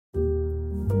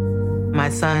my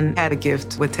son had a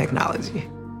gift with technology.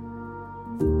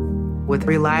 With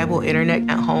reliable internet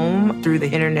at home through the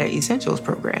Internet Essentials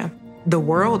program, the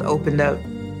world opened up.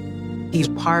 He's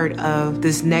part of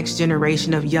this next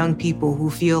generation of young people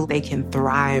who feel they can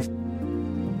thrive.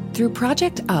 Through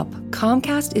Project UP,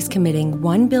 Comcast is committing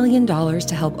 $1 billion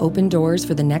to help open doors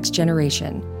for the next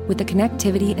generation with the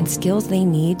connectivity and skills they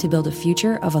need to build a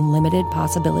future of unlimited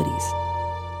possibilities.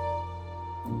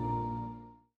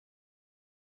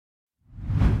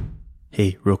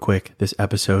 Hey, real quick, this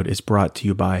episode is brought to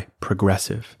you by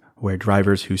Progressive, where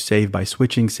drivers who save by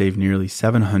switching save nearly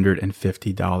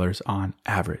 $750 on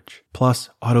average. Plus,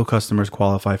 auto customers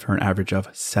qualify for an average of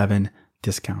 7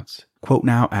 discounts. Quote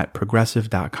now at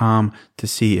progressive.com to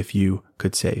see if you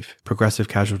could save. Progressive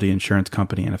Casualty Insurance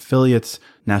Company and Affiliates.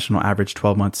 National average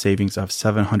 12-month savings of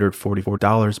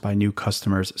 $744 by new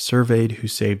customers surveyed who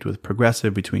saved with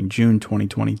Progressive between June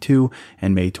 2022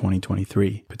 and May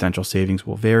 2023. Potential savings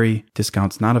will vary.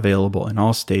 Discounts not available in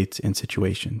all states and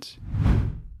situations.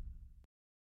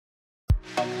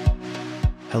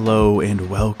 Hello and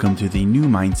welcome to the New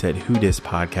Mindset Who Dis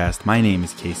podcast. My name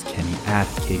is Case Kenny at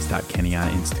case.kenny on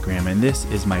Instagram, and this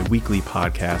is my weekly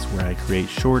podcast where I create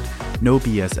short, no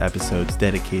BS episodes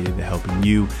dedicated to helping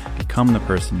you become the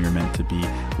person you're meant to be,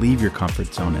 leave your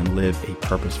comfort zone, and live a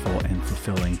purposeful and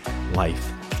fulfilling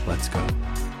life. Let's go.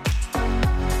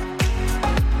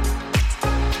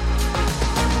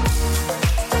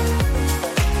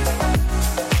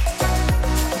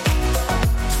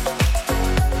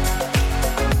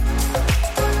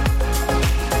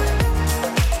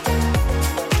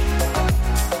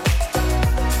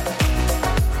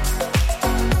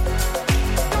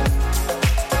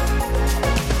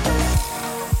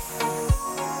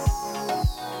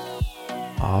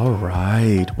 All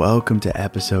right, welcome to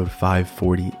episode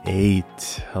 548.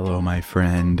 Hello, my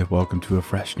friend. Welcome to a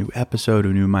fresh new episode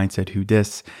of New Mindset Who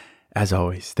Dis. As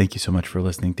always, thank you so much for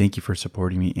listening. Thank you for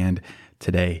supporting me. And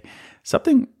today,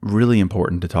 something really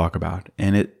important to talk about.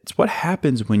 And it's what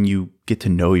happens when you get to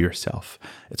know yourself.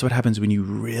 It's what happens when you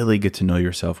really get to know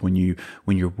yourself, when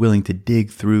you're willing to dig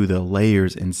through the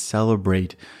layers and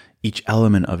celebrate each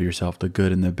element of yourself, the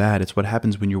good and the bad. It's what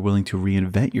happens when you're willing to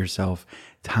reinvent yourself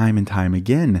time and time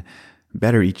again,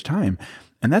 better each time.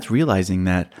 And that's realizing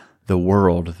that the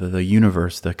world, the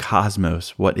universe, the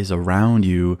cosmos, what is around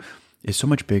you is so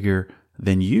much bigger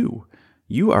than you.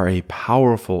 You are a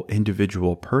powerful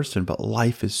individual person, but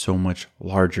life is so much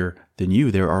larger than you.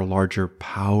 There are larger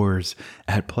powers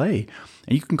at play.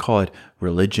 And you can call it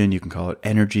religion, you can call it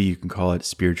energy, you can call it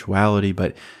spirituality.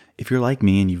 But if you're like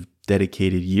me and you've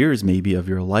dedicated years maybe of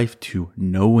your life to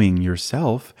knowing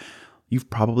yourself, you've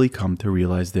probably come to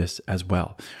realize this as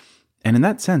well. And in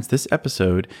that sense, this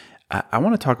episode, I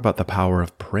want to talk about the power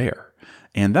of prayer.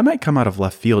 And that might come out of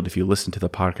left field if you listen to the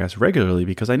podcast regularly,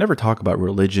 because I never talk about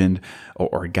religion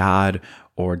or God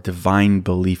or divine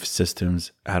belief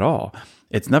systems at all.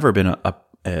 It's never been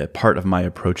a part of my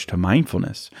approach to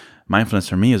mindfulness. Mindfulness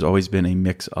for me has always been a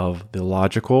mix of the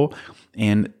logical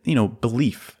and,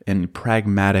 belief and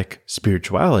pragmatic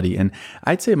spirituality. And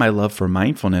I'd say my love for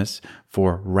mindfulness,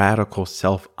 for radical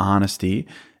self-honesty,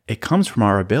 it comes from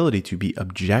our ability to be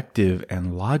objective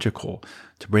and logical,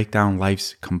 to break down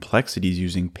life's complexities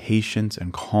using patience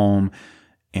and calm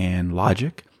and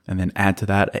logic, and then add to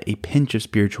that a pinch of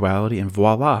spirituality, and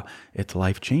voila, it's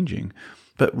life-changing.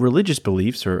 But religious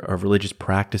beliefs or religious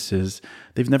practices,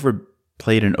 they've never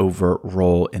played an overt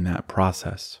role in that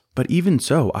process. But even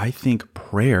so, I think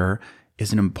prayer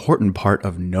is an important part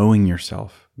of knowing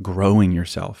yourself, growing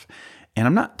yourself. And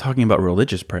I'm not talking about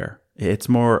religious prayer. It's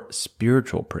more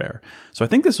spiritual prayer. So I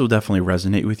think this will definitely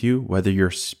resonate with you, whether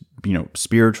you're,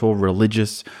 spiritual,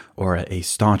 religious, or a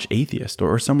staunch atheist,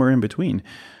 or somewhere in between.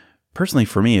 Personally,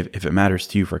 for me, if it matters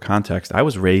to you for context, I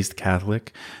was raised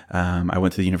Catholic. I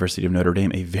went to the University of Notre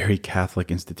Dame, a very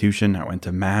Catholic institution. I went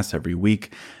to Mass every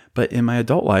week. But in my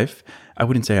adult life, I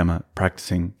wouldn't say I'm a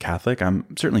practicing Catholic. I'm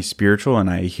certainly spiritual, and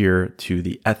I adhere to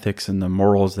the ethics and the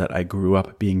morals that I grew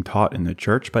up being taught in the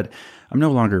church, but I'm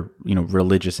no longer,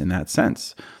 religious in that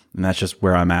sense. And that's just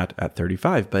where I'm at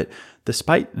 35. But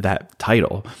despite that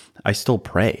title, I still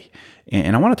pray.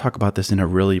 And I want to talk about this in a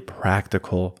really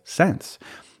practical sense.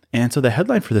 And so the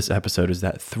headline for this episode is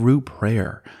that through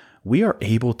prayer, we are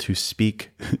able to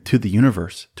speak to the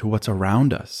universe, to what's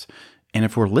around us. And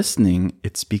if we're listening,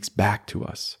 it speaks back to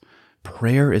us.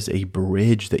 Prayer is a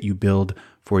bridge that you build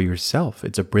for yourself.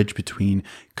 It's a bridge between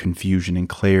confusion and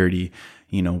clarity,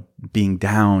 being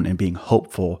down and being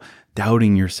hopeful,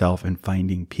 doubting yourself and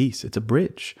finding peace. It's a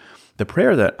bridge. The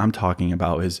prayer that I'm talking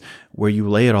about is where you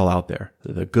lay it all out there,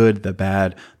 the good, the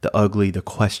bad, the ugly, the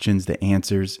questions, the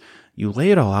answers. You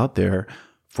lay it all out there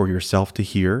for yourself to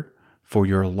hear, for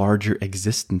your larger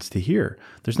existence to hear.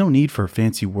 There's no need for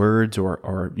fancy words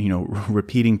or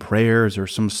repeating prayers or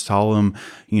some solemn,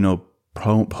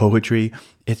 poetry.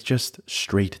 It's just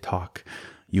straight talk.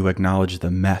 You acknowledge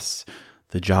the mess,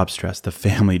 the job stress, the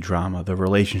family drama, the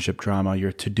relationship drama,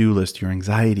 your to-do list, your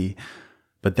anxiety.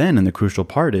 But then, and the crucial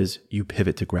part is, you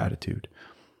pivot to gratitude.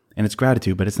 And it's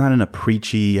gratitude, but it's not in a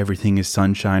preachy, everything is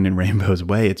sunshine and rainbows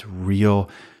way. It's real,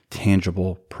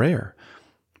 tangible prayer.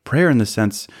 Prayer in the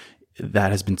sense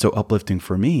that has been so uplifting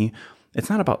for me, it's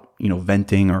not about,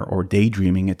 venting or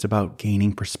daydreaming. It's about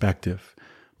gaining perspective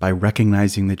by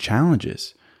recognizing the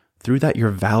challenges. Through that,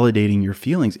 you're validating your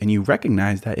feelings and you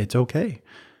recognize that it's okay.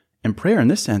 And prayer in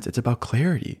this sense, it's about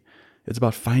clarity. It's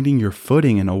about finding your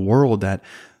footing in a world that,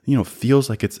 feels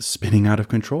like it's spinning out of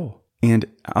control. And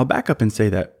I'll back up and say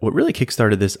that what really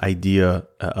kickstarted this idea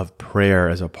of prayer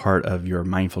as a part of your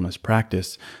mindfulness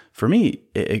practice, for me,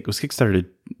 it was kickstarted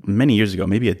many years ago,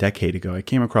 maybe a decade ago. I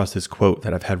came across this quote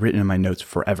that I've had written in my notes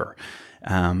forever.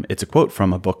 It's a quote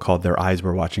from a book called Their Eyes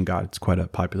Were Watching God. It's quite a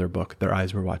popular book, Their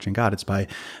Eyes Were Watching God. It's by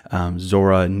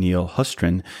Zora Neale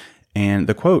Hurston. And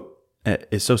the quote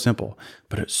is so simple,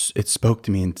 but it spoke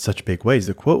to me in such big ways.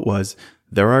 The quote was,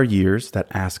 "There are years that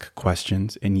ask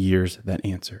questions and years that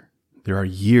answer." There are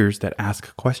years that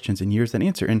ask questions and years that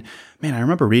answer. And man, I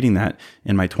remember reading that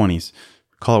in my 20s,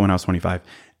 call it when I was 25.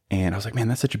 And I was like, man,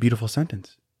 that's such a beautiful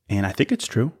sentence. And I think it's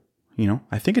true.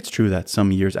 I think it's true that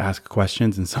some years ask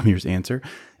questions and some years answer.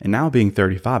 And now being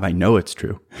 35, I know it's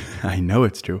true. I know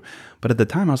it's true. But at the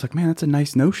time I was like, man, that's a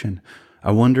nice notion.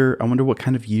 I wonder what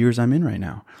kind of years I'm in right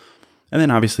now. And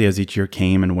then obviously as each year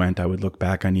came and went, I would look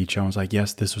back on each year and I was like,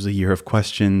 yes, this was a year of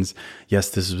questions. Yes,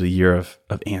 this was a year of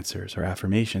answers or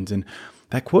affirmations. And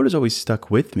that quote has always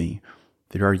stuck with me.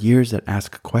 There are years that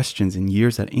ask questions and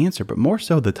years that answer, but more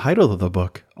so the title of the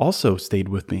book also stayed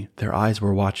with me. Their eyes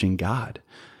were watching God.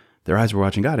 Their eyes were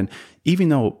watching God. And even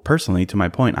though personally, to my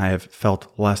point, I have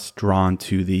felt less drawn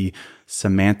to the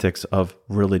semantics of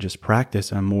religious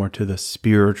practice and more to the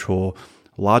spiritual,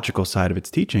 logical side of its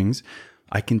teachings,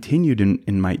 I continued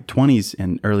in my 20s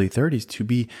and early 30s to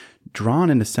be drawn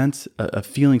in a sense of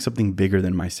feeling something bigger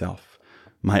than myself.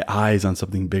 My eyes on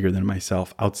something bigger than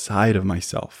myself, outside of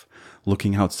myself,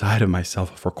 looking outside of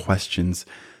myself for questions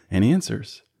and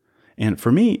answers. And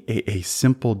for me, a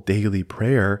simple daily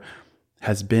prayer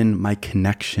has been my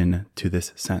connection to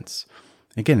this sense.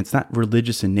 Again, it's not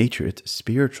religious in nature, it's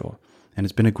spiritual. And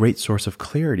it's been a great source of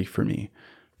clarity for me.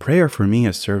 Prayer for me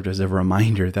has served as a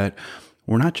reminder that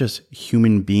we're not just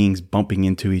human beings bumping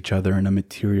into each other in a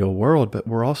material world, but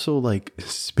we're also like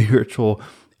spiritual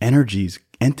energies,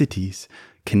 entities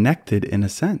connected in a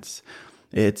sense.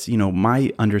 It's,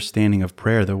 my understanding of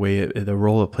prayer, the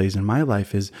role it plays in my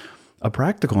life is a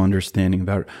practical understanding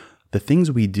about the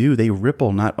things we do. They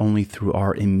ripple not only through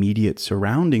our immediate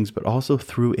surroundings, but also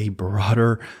through a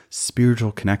broader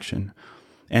spiritual connection.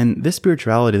 And this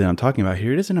spirituality that I'm talking about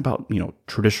here, it isn't about,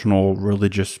 traditional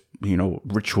religious,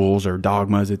 rituals or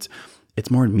dogmas. It's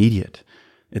more immediate.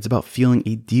 It's about feeling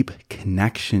a deep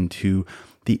connection to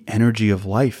the energy of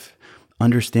life,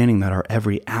 understanding that our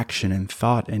every action and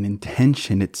thought and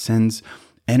intention, it sends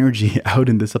energy out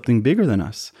into something bigger than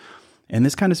us. And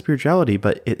this kind of spirituality,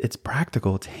 but it's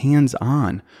practical, it's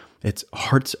hands-on, it's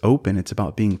hearts open, it's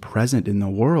about being present in the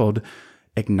world,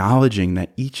 acknowledging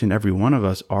that each and every one of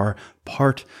us are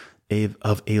part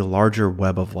of a larger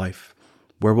web of life,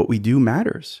 where what we do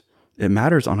matters. It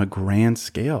matters on a grand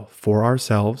scale for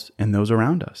ourselves and those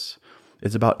around us.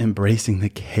 It's about embracing the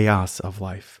chaos of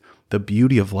life, the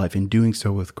beauty of life, and doing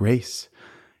so with grace.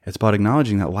 It's about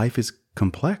acknowledging that life is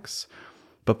complex.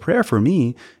 But prayer for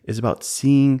me is about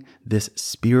seeing this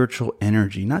spiritual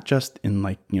energy, not just in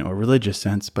a religious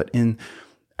sense, but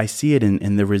I see it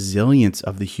in the resilience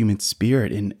of the human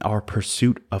spirit in our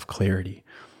pursuit of clarity.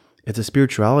 It's a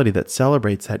spirituality that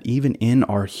celebrates that even in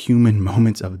our human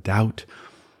moments of doubt,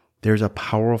 there's a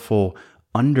powerful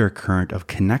undercurrent of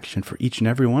connection for each and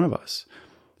every one of us.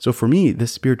 So for me,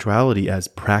 this spirituality as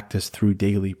practiced through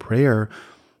daily prayer,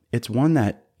 it's one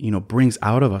that, brings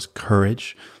out of us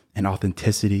courage and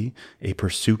authenticity, a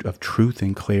pursuit of truth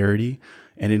and clarity,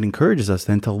 and it encourages us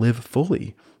then to live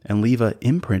fully and leave an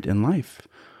imprint in life.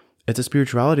 It's a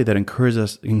spirituality that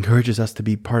encourages us to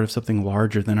be part of something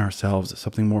larger than ourselves,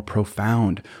 something more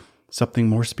profound, something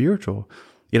more spiritual.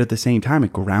 Yet at the same time,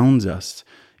 it grounds us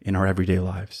in our everyday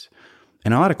lives.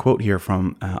 And I had a quote here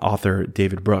from author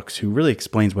David Brooks, who really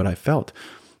explains what I felt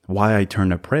why I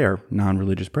turned to prayer,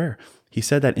 non-religious prayer. He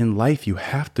said that in life, you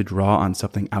have to draw on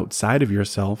something outside of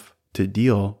yourself to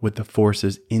deal with the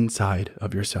forces inside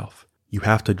of yourself. You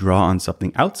have to draw on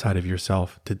something outside of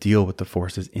yourself to deal with the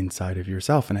forces inside of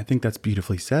yourself. And I think that's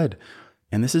beautifully said.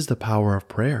 And this is the power of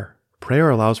prayer. Prayer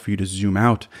allows for you to zoom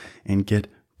out and get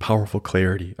powerful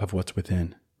clarity of what's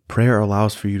within. Prayer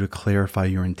allows for you to clarify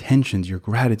your intentions, your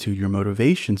gratitude, your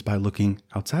motivations by looking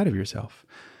outside of yourself.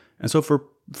 And so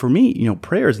for me,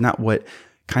 prayer is not what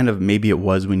kind of maybe it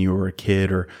was when you were a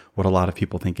kid or what a lot of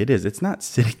people think it is. It's not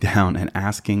sitting down and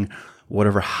asking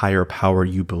whatever higher power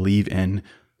you believe in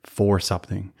for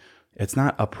something. It's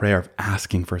not a prayer of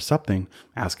asking for something,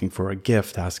 asking for a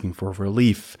gift, asking for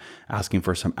relief, asking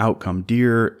for some outcome.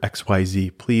 Dear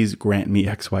XYZ, please grant me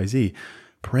XYZ.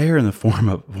 Prayer in the form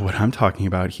of what I'm talking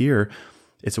about here,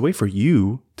 it's a way for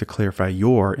you to clarify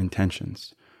your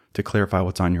intentions, to clarify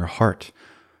what's on your heart.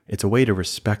 It's a way to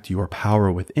respect your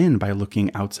power within by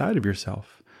looking outside of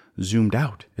yourself, zoomed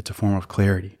out. It's a form of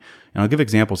clarity. And I'll give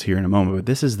examples here in a moment, but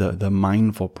this is the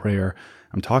mindful prayer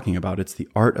I'm talking about. It's the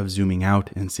art of zooming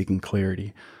out and seeking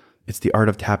clarity. It's the art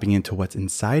of tapping into what's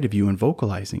inside of you and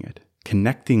vocalizing it,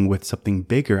 connecting with something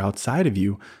bigger outside of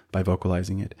you by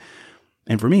vocalizing it.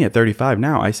 And for me at 35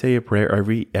 now, I say a prayer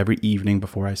every evening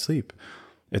before I sleep.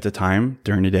 It's a time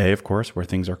during the day, of course, where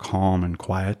things are calm and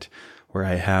quiet, where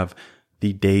I have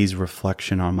the day's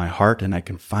reflection on my heart and I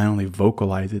can finally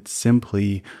vocalize it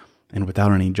simply and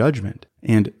without any judgment.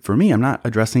 And for me, I'm not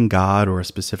addressing God or a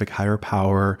specific higher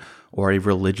power or a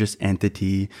religious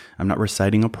entity. I'm not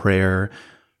reciting a prayer.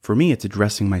 For me, it's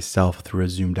addressing myself through a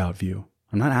zoomed out view.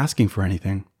 I'm not asking for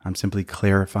anything. I'm simply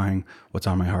clarifying what's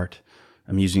on my heart.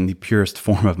 I'm using the purest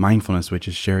form of mindfulness, which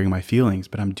is sharing my feelings,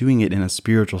 but I'm doing it in a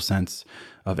spiritual sense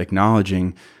of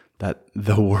acknowledging that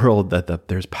the world, that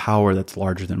there's power that's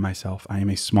larger than myself. I am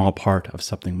a small part of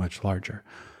something much larger.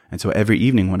 And so every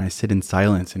evening when I sit in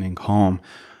silence and in calm,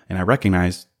 and I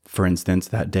recognize, for instance,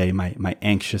 that day, my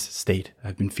anxious state,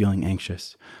 I've been feeling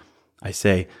anxious. I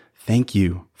say, thank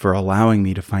you for allowing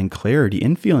me to find clarity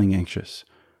in feeling anxious.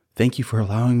 Thank you for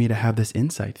allowing me to have this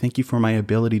insight. Thank you for my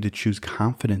ability to choose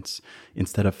confidence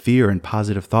instead of fear and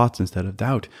positive thoughts instead of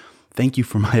doubt. Thank you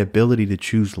for my ability to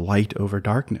choose light over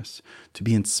darkness, to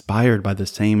be inspired by the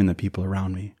same in the people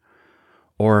around me.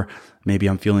 Or maybe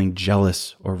I'm feeling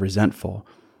jealous or resentful.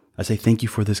 I say, thank you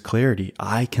for this clarity.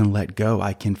 I can let go.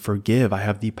 I can forgive. I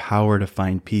have the power to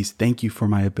find peace. Thank you for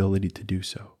my ability to do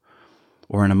so.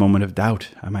 Or in a moment of doubt,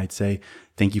 I might say,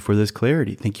 thank you for this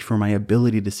clarity. Thank you for my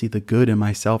ability to see the good in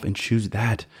myself and choose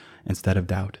that instead of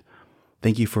doubt.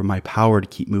 Thank you for my power to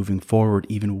keep moving forward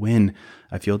even when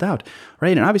I feel doubt,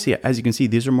 right? And obviously, as you can see,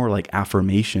 these are more like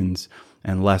affirmations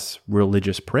and less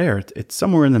religious prayer. It's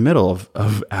somewhere in the middle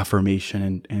of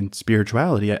affirmation and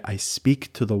spirituality. I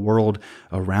speak to the world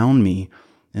around me,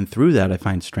 and through that, I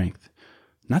find strength.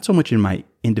 Not so much in my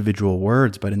individual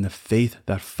words, but in the faith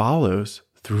that follows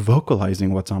through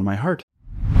vocalizing what's on my heart.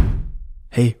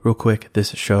 Hey, real quick,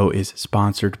 this show is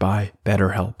sponsored by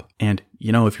BetterHelp. And,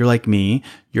 if you're like me,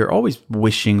 you're always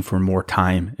wishing for more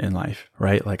time in life,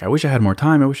 right? Like, I wish I had more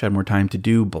time. I wish I had more time to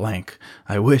do blank.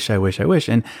 I wish.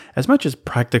 And as much as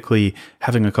practically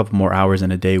having a couple more hours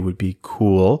in a day would be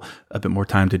cool, a bit more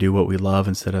time to do what we love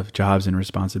instead of jobs and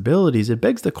responsibilities, it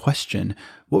begs the question,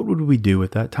 what would we do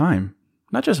with that time?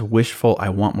 Not just wishful, I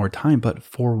want more time, but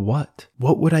for what?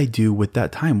 What would I do with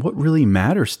that time? What really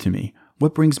matters to me?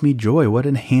 What brings me joy? What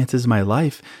enhances my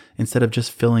life instead of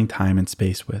just filling time and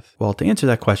space with? Well, to answer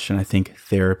that question, I think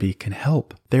therapy can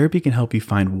help. Therapy can help you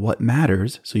find what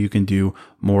matters so you can do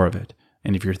more of it.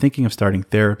 And if you're thinking of starting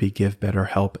therapy, give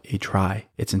BetterHelp a try.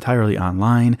 It's entirely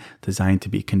online, designed to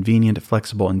be convenient,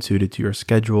 flexible, and suited to your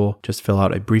schedule. Just fill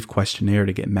out a brief questionnaire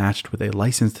to get matched with a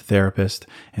licensed therapist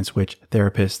and switch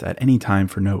therapists at any time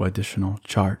for no additional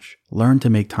charge. Learn to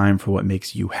make time for what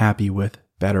makes you happy with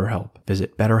BetterHelp.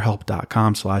 Visit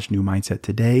betterhelp.com/newmindset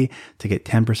today to get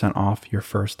 10% off your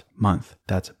first month.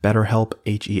 That's BetterHelp,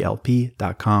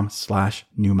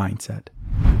 HELP.com/newmindset.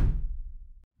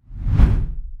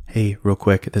 Hey, real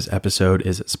quick, this episode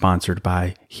is sponsored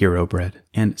by Hero Bread.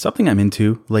 And something I'm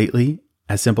into lately,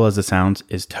 as simple as it sounds,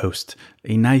 is toast.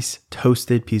 A nice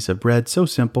toasted piece of bread, so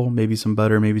simple, maybe some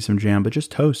butter, maybe some jam, but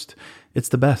just toast. It's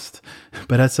the best.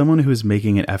 But as someone who is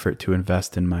making an effort to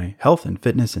invest in my health and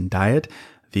fitness and diet,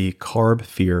 the carb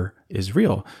fear is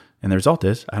real. And the result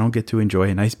is I don't get to enjoy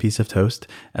a nice piece of toast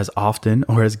as often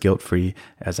or as guilt-free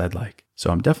as I'd like.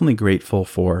 So I'm definitely grateful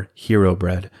for Hero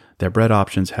Bread. Their bread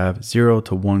options have 0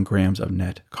 to 1 grams of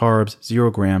net carbs,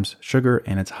 0 grams sugar,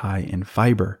 and it's high in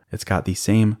fiber. It's got the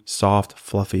same soft,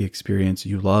 fluffy experience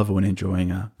you love when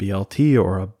enjoying a BLT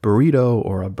or a burrito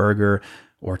or a burger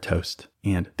or toast.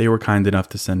 And they were kind enough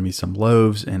to send me some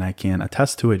loaves, and I can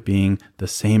attest to it being the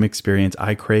same experience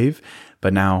I crave,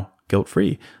 but now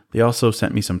guilt-free. They also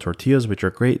sent me some tortillas, which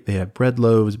are great. They have bread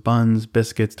loaves, buns,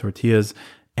 biscuits, tortillas,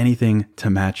 anything to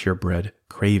match your bread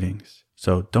cravings.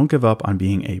 So don't give up on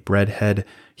being a breadhead.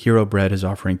 Hero Bread is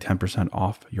offering 10%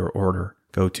 off your order.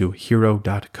 Go to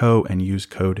hero.co and use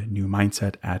code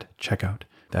NEWMindset at checkout.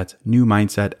 That's new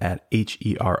mindset at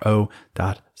hero.co.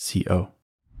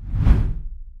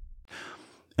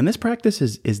 And this practice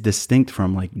is distinct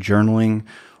from like journaling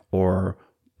or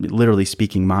literally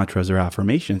speaking mantras or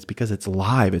affirmations because it's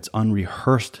live, it's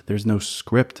unrehearsed. There's no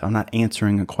script. I'm not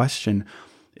answering a question.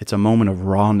 It's a moment of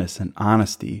rawness and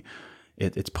honesty.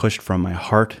 It's pushed from my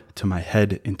heart to my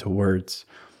head into words.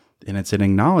 And it's an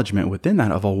acknowledgement within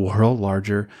that of a world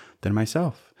larger than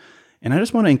myself. And I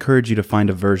just want to encourage you to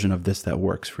find a version of this that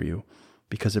works for you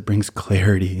because it brings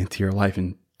clarity into your life,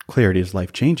 and clarity is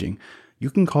life-changing.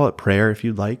 You can call it prayer if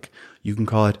you'd like. You can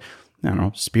call it, I don't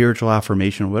know, spiritual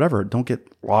affirmation, whatever. Don't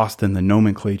get lost in the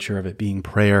nomenclature of it being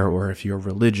prayer, or if you're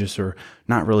religious or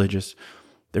not religious.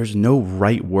 There's no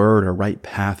right word or right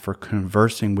path for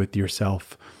conversing with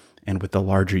yourself and with the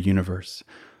larger universe.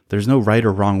 There's no right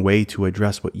or wrong way to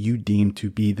address what you deem to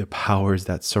be the powers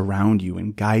that surround you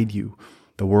and guide you,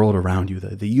 the world around you,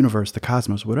 the universe, the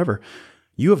cosmos, whatever.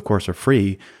 You, of course, are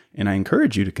free, and I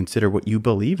encourage you to consider what you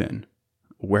believe in,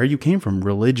 where you came from,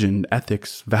 religion,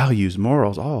 ethics, values,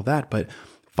 morals, all of that. But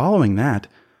following that,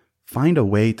 find a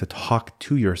way to talk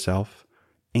to yourself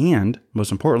and,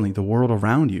 most importantly, the world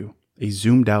around you. A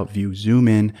zoomed out view, zoom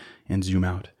in and zoom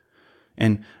out.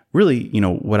 And really,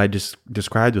 what I just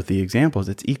described with the examples,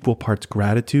 it's equal parts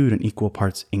gratitude and equal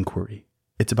parts inquiry.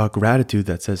 It's about gratitude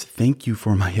that says, thank you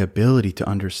for my ability to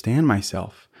understand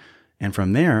myself. And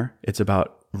from there, it's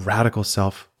about radical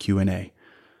self Q&A.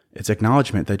 It's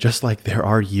acknowledgement that just like there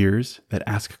are years that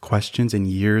ask questions and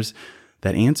years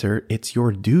that answer, it's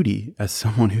your duty as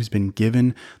someone who's been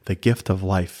given the gift of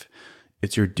life.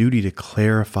 It's your duty to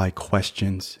clarify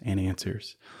questions and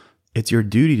answers. It's your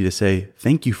duty to say,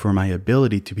 thank you for my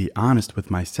ability to be honest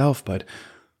with myself, but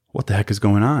what the heck is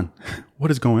going on?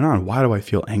 What is going on? Why do I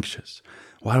feel anxious?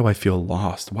 Why do I feel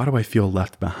lost? Why do I feel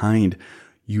left behind?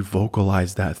 You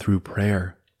vocalize that through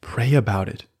prayer. Pray about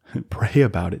it. Pray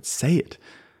about it. Say it.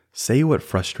 Say what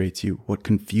frustrates you, what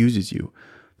confuses you.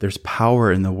 There's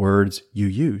power in the words you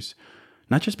use,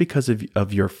 not just because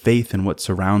of your faith and what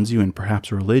surrounds you and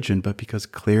perhaps religion, but because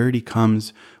clarity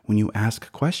comes when you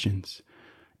ask questions.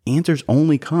 Answers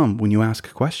only come when you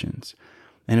ask questions.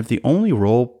 And if the only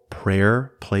role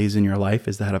prayer plays in your life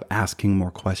is that of asking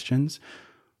more questions,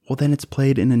 well, then it's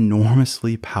played an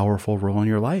enormously powerful role in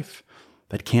your life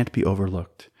that can't be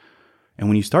overlooked. And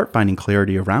when you start finding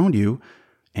clarity around you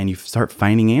and you start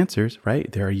finding answers,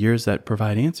 right? There are years that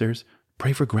provide answers.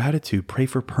 Pray for gratitude, pray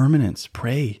for permanence,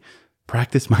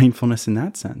 practice mindfulness in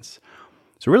that sense.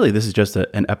 So really, this is just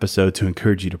an episode to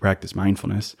encourage you to practice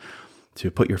mindfulness,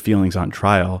 to put your feelings on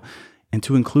trial, and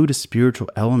to include a spiritual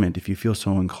element if you feel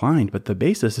so inclined, but the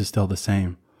basis is still the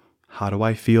same. How do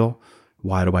I feel?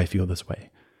 Why do I feel this way?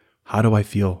 How do I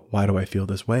feel? Why do I feel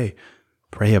this way?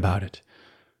 Pray about it.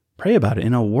 Pray about it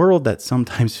in a world that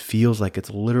sometimes feels like it's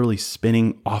literally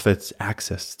spinning off its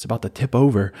axis. It's about to tip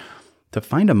over. To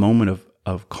find a moment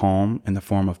of calm in the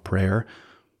form of prayer,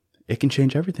 it can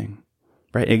change everything,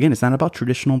 right? Again, it's not about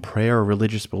traditional prayer or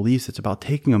religious beliefs. It's about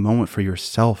taking a moment for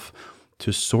yourself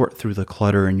to sort through the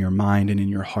clutter in your mind and in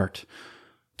your heart,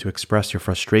 to express your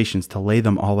frustrations, to lay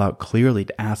them all out clearly,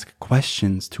 to ask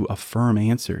questions, to affirm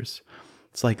answers.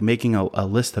 It's like making a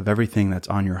list of everything that's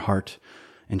on your heart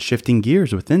and shifting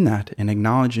gears within that and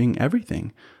acknowledging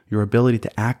everything, your ability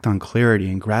to act on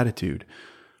clarity and gratitude,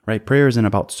 right? Prayer isn't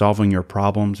about solving your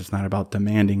problems. It's not about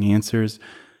demanding answers.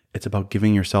 It's about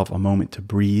giving yourself a moment to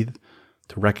breathe,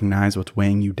 to recognize what's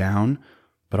weighing you down,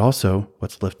 but also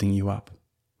what's lifting you up.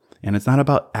 And it's not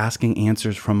about asking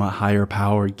answers from a higher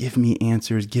power. Give me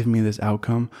answers, give me this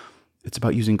outcome. It's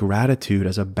about using gratitude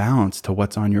as a balance to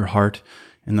what's on your heart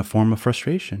in the form of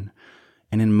frustration.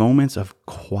 And in moments of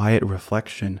quiet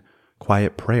reflection,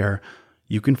 quiet prayer,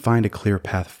 you can find a clear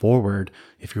path forward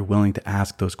if you're willing to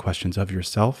ask those questions of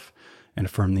yourself and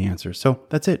affirm the answers. So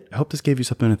that's it. I hope this gave you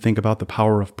something to think about, the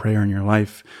power of prayer in your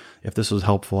life. If this was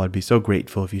helpful, I'd be so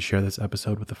grateful if you share this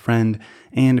episode with a friend.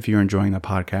 And if you're enjoying the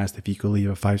podcast, if you could leave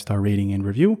a 5-star rating and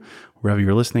review wherever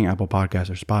you're listening, Apple Podcasts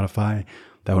or Spotify,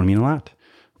 that would mean a lot.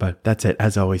 But that's it.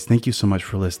 As always, thank you so much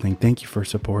for listening. Thank you for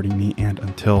supporting me. And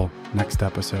until next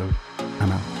episode,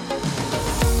 I'm out.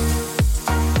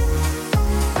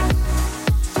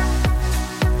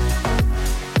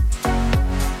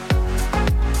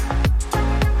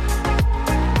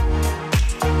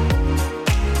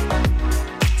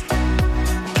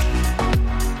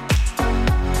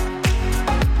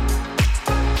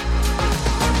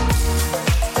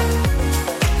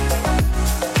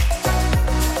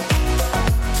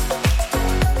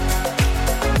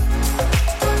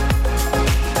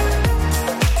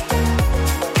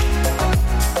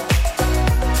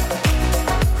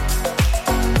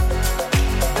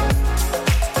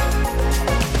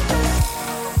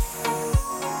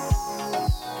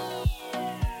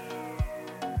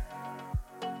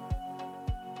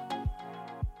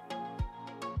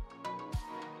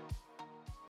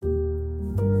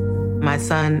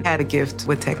 son had a gift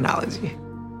with technology.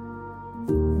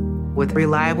 With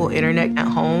reliable internet at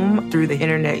home through the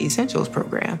Internet Essentials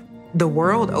program, the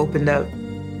world opened up.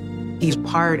 He's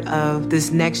part of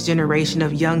this next generation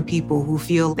of young people who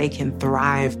feel they can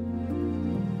thrive.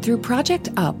 Through Project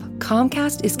UP,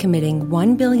 Comcast is committing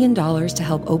 $1 billion to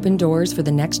help open doors for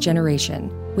the next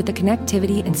generation with the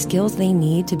connectivity and skills they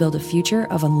need to build a future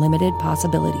of unlimited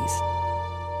possibilities.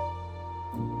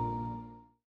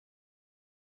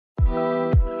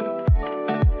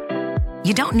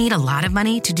 You don't need a lot of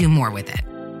money to do more with it.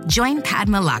 Join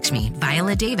Padma Lakshmi,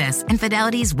 Viola Davis, and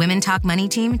Fidelity's Women Talk Money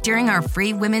team during our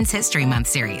free Women's History Month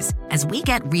series as we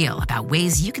get real about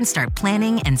ways you can start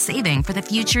planning and saving for the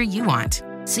future you want,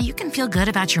 so you can feel good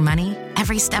about your money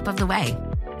every step of the way.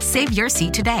 Save your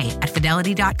seat today at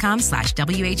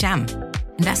Fidelity.com/WHM.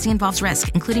 Investing involves risk,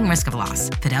 including risk of loss.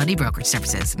 Fidelity Brokerage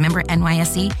Services. Member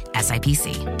NYSE,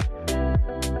 SIPC.